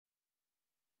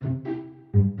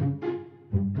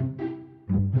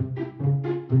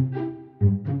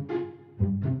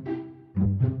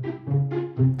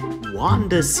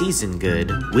Wanda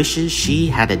Seasongood wishes she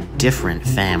had a different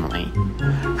family.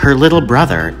 Her little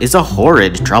brother is a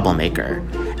horrid troublemaker,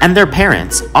 and their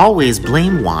parents always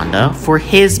blame Wanda for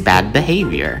his bad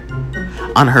behavior.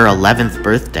 On her 11th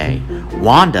birthday,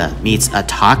 Wanda meets a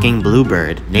talking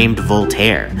bluebird named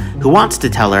Voltaire, who wants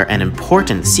to tell her an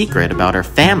important secret about her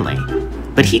family,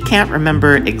 but he can't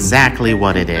remember exactly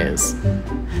what it is.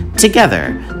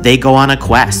 Together, they go on a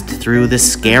quest through the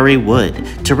scary wood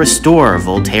to restore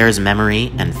Voltaire's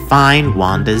memory and find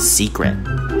Wanda's secret.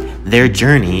 Their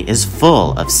journey is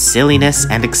full of silliness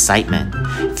and excitement,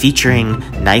 featuring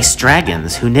nice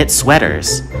dragons who knit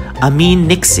sweaters, a mean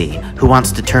Nixie who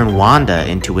wants to turn Wanda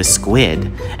into a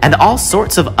squid, and all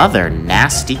sorts of other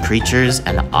nasty creatures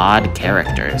and odd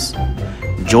characters.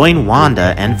 Join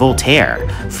Wanda and Voltaire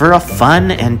for a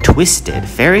fun and twisted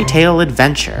fairy tale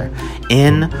adventure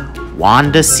in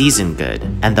Wanda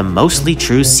Seasongood and the Mostly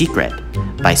True Secret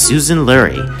by Susan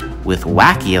Lurie, with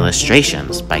wacky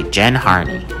illustrations by Jen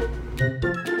Harney.